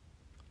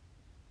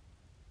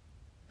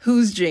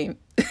 Whose dream?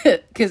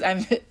 Because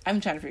I'm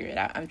trying to figure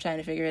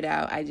it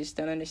out. I just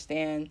don't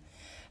understand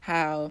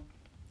how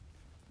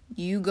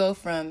you go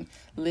from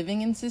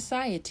living in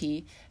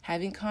society,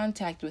 having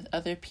contact with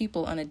other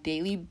people on a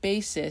daily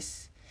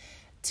basis,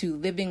 to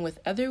living with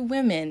other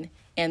women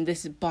and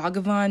this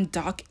Bhagavan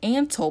Doc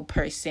Antle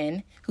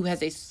person who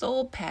has a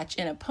soul patch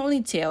and a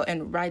ponytail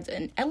and rides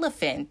an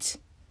elephant.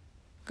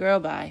 Girl,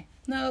 bye.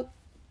 Nope.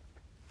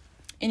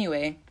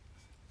 Anyway,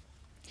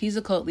 he's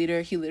a cult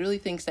leader. He literally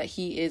thinks that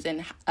he is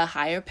a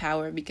higher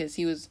power because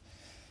he was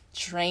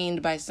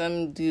trained by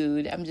some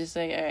dude. I'm just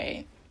like, all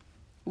right.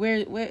 Where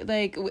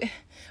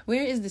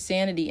is the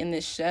sanity in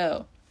this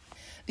show?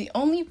 The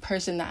only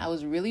person that I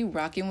was really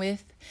rocking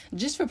with,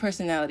 just for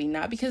personality,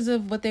 not because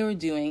of what they were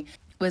doing,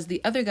 was the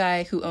other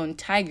guy who owned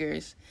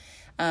tigers.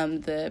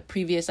 The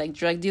previous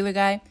drug dealer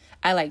guy.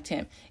 I liked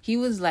him. He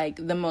was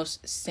the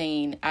most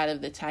sane out of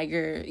the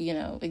tiger,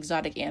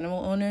 exotic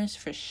animal owners,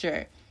 for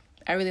sure.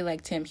 I really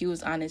liked him. He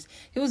was honest.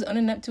 He was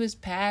owning up to his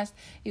past.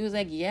 He was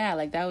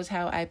that was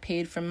how I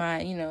paid for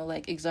my,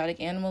 exotic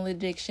animal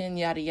addiction,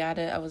 yada,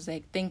 yada. I was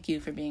like, thank you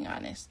for being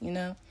honest,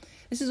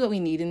 This is what we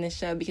need in this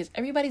show, because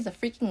everybody's a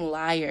freaking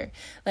liar.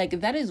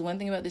 That is one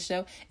thing about this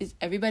show, is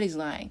everybody's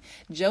lying.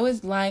 Joe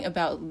is lying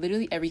about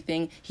literally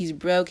everything. He's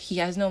broke. He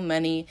has no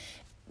money.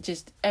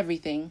 Just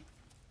everything.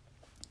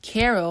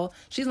 Carol,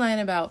 she's lying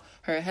about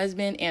her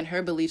husband and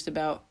her beliefs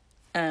about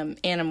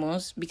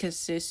animals, because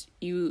sis,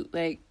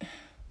 the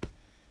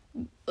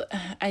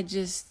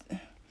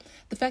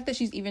fact that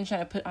she's even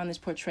trying to put on this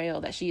portrayal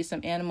that she is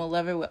some animal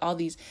lover with all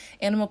these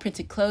animal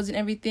printed clothes and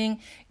everything.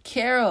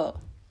 Carol,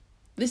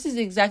 this is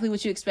exactly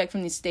what you expect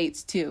from these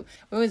states too.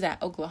 Where was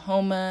that?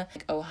 Oklahoma,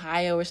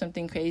 Ohio or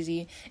something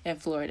crazy,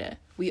 and Florida.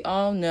 We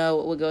all know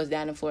what goes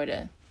down in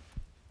Florida.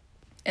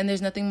 And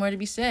there's nothing more to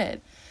be said.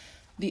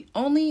 The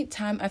only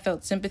time I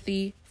felt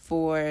sympathy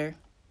for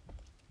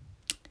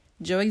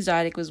Joe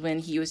Exotic was when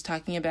he was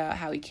talking about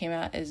how he came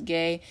out as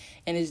gay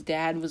and his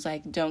dad was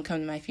like, don't come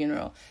to my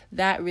funeral.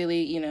 That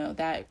really,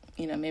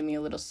 made me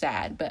a little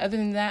sad. But other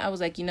than that, I was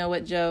like, you know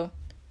what, Joe?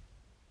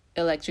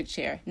 Electric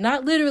chair.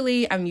 Not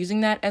literally. I'm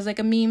using that as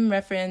a meme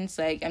reference.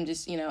 I'm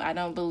just, I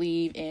don't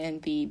believe in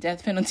the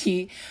death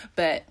penalty,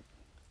 but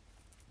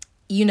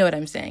you know what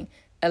I'm saying.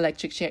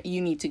 Electric chair.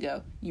 You need to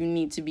go. You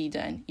need to be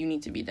done. You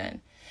need to be done.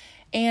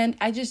 And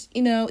I just,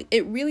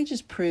 it really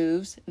just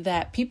proves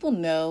that people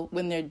know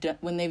when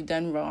they've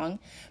done wrong,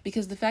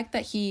 because the fact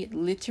that he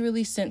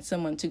literally sent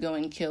someone to go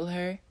and kill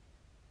her,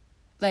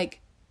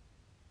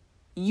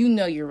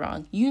 you're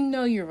wrong.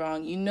 You're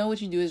wrong. You know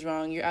what you do is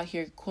wrong. You're out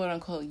here, quote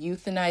unquote,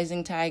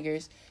 euthanizing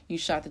tigers. You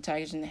shot the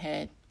tigers in the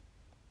head.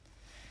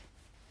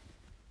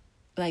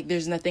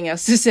 There's nothing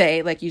else to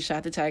say. You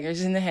shot the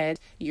tigers in the head.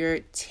 You're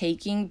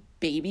taking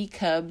baby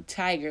cub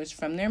tigers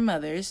from their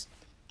mothers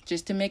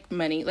just to make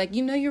money.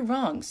 You're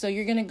wrong. So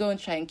you're going to go and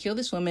try and kill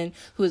this woman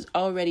who has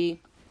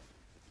already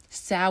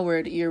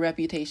soured your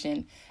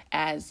reputation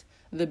as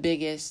the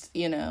biggest,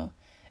 exotic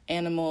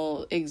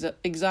animal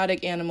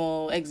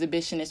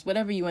exhibitionist,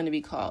 whatever you want to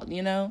be called,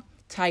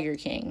 Tiger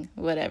King,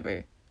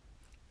 whatever.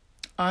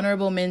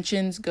 Honorable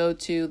mentions go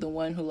to the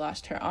one who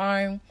lost her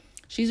arm.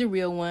 She's a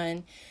real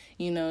one.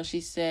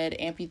 She said,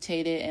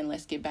 amputate it and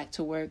let's get back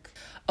to work.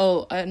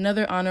 Oh,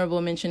 another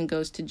honorable mention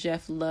goes to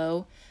Jeff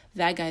Lowe.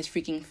 That guy's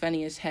freaking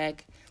funny as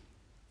heck.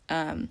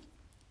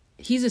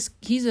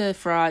 He's a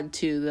fraud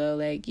too, though.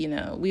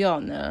 We all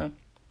know.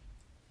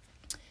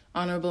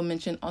 Honorable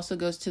mention also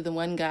goes to the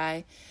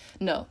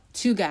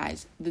two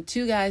guys. The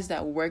two guys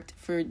that worked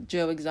for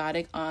Joe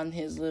Exotic on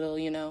his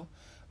little,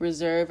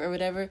 reserve or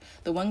whatever.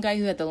 The one guy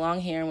who had the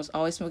long hair and was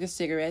always smoking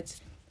cigarettes.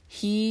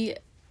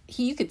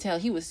 You could tell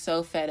he was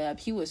so fed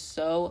up. He was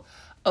so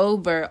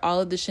over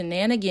all of the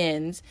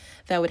shenanigans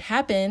that would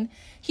happen.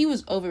 He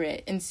was over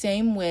it. And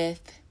same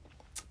with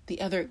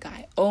the other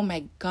guy. Oh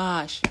my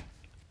gosh.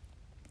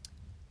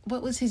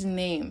 What was his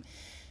name?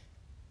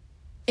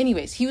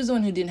 Anyways, he was the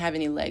one who didn't have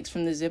any legs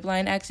from the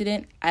zipline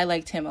accident. I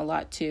liked him a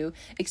lot too.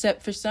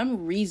 Except for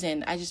some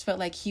reason, I just felt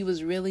like he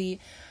was really,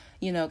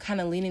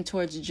 kind of leaning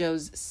towards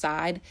Joe's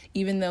side.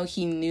 Even though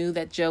he knew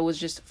that Joe was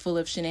just full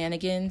of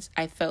shenanigans,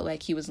 I felt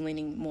like he was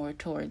leaning more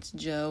towards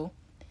Joe.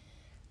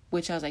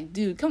 Which I was like,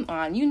 dude, come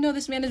on. You know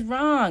this man is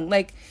wrong.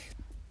 Like,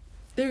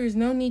 there is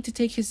no need to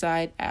take his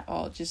side at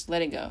all. Just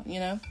let it go,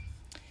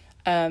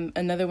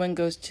 Another one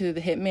goes to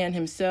the hitman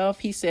himself.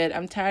 He said,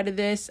 I'm tired of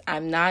this.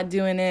 I'm not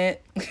doing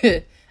it.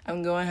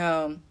 I'm going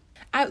home.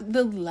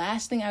 The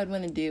last thing I would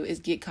want to do is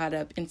get caught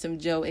up in some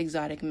Joe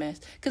Exotic mess,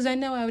 because I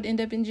know I would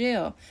end up in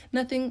jail.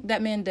 Nothing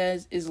that man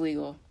does is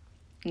legal.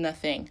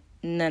 Nothing.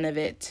 None of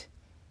it.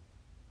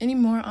 Any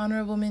more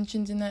honorable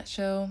mentions in that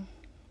show?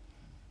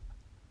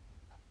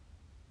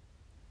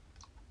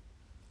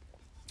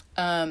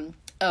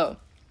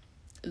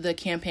 The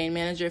campaign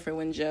manager for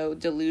when Joe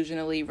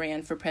delusionally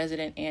ran for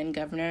president and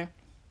governor.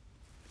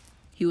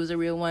 He was a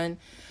real one.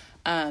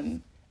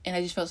 And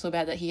I just felt so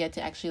bad that he had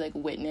to actually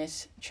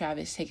witness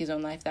Travis take his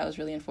own life. That was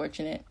really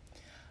unfortunate.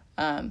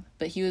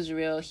 But he was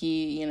real.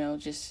 He,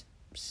 just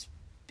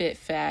spit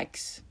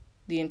facts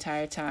the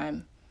entire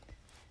time.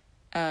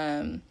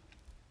 And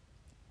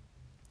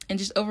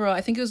just overall,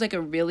 I think it was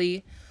a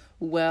really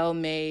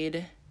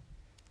well-made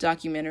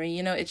documentary.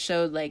 It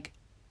showed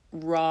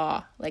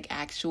raw,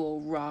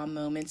 actual raw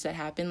moments that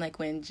happened,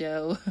 when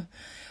Joe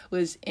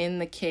was in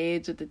the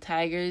cage with the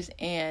tigers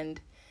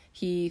and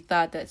he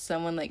thought that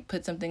someone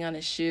put something on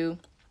his shoe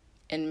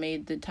and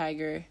made the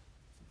tiger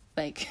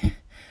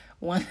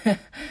want to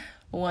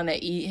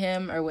eat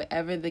him, or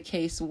whatever the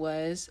case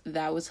was.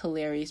 That was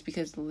hilarious,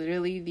 because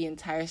literally the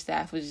entire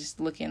staff was just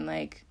looking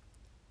like,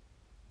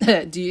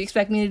 do you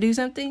expect me to do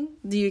something?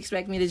 Do you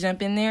expect me to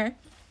jump in there?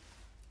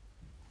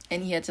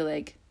 And he had to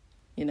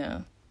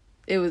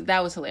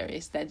that was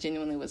hilarious. That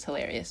genuinely was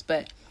hilarious.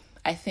 But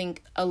I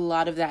think a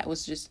lot of that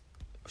was just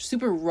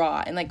super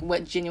raw and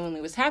what genuinely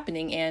was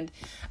happening. And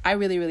I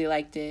really, really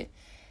liked it.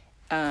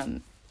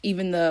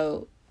 Even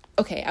though,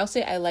 I'll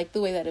say I liked the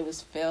way that it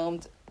was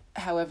filmed.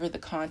 However, the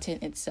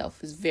content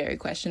itself is very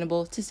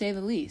questionable, to say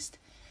the least.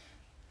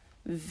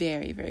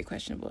 Very, very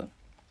questionable.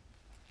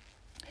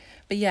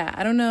 But yeah,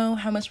 I don't know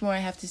how much more I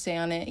have to say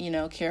on it.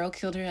 Carol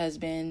killed her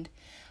husband.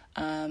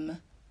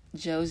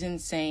 Joe's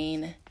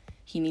insane.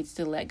 He needs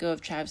to let go of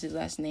Travis's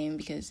last name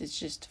because it's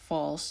just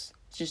false.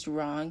 It's just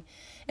wrong.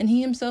 And he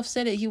himself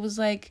said it. He was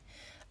like,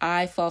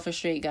 I fall for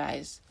straight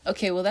guys.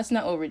 Okay, well, that's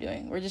not what we're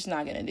doing. We're just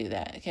not going to do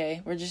that,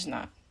 okay? We're just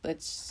not.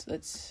 Let's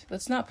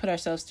not put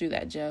ourselves through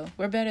that, Joe.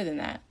 We're better than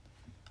that.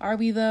 Are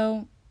we,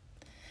 though?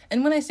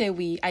 And when I say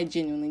we, I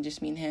genuinely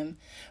just mean him.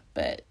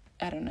 But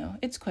I don't know.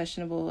 It's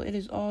questionable. It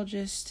is all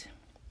just...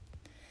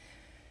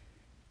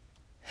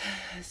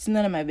 It's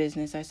none of my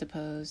business, I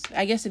suppose.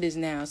 I guess it is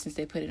now since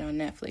they put it on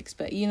Netflix,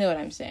 but you know what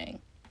I'm saying.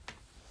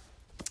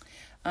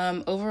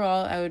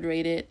 Overall, I would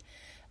rate it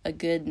a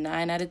good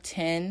 9 out of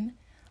 10.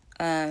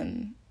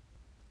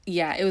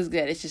 Yeah, it was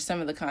good. It's just some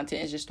of the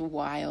content is just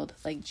wild,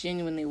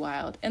 genuinely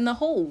wild. And the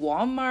whole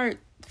Walmart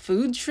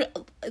food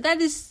truck,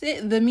 that is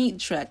it, the meat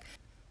truck.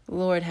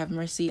 Lord have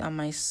mercy on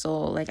my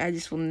soul. I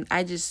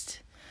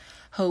just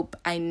hope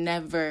I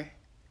never,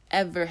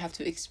 ever have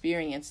to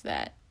experience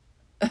that.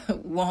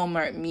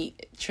 Walmart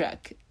meat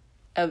truck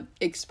of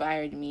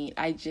expired meat.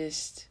 I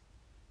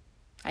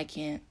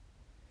can't.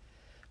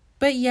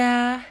 But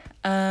yeah,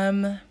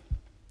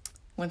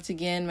 once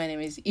again, my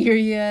name is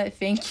Iria.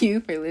 Thank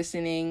you for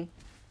listening.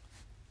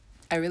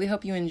 I really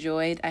hope you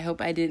enjoyed. I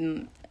hope I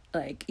didn't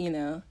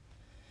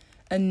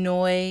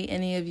annoy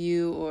any of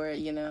you or,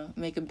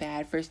 make a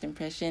bad first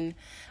impression.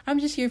 I'm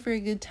just here for a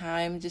good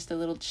time, just a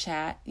little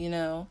chat,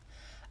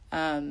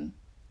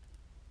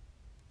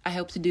 I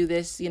hope to do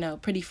this,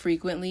 pretty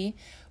frequently.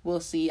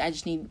 We'll see. I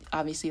just need,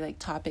 obviously,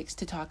 topics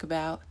to talk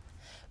about.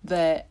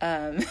 But,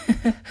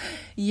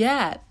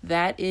 yeah,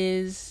 that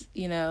is,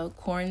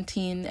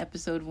 Quarantine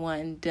episode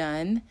 1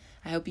 done.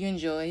 I hope you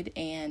enjoyed,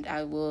 and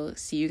I will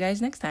see you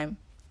guys next time.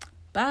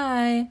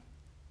 Bye.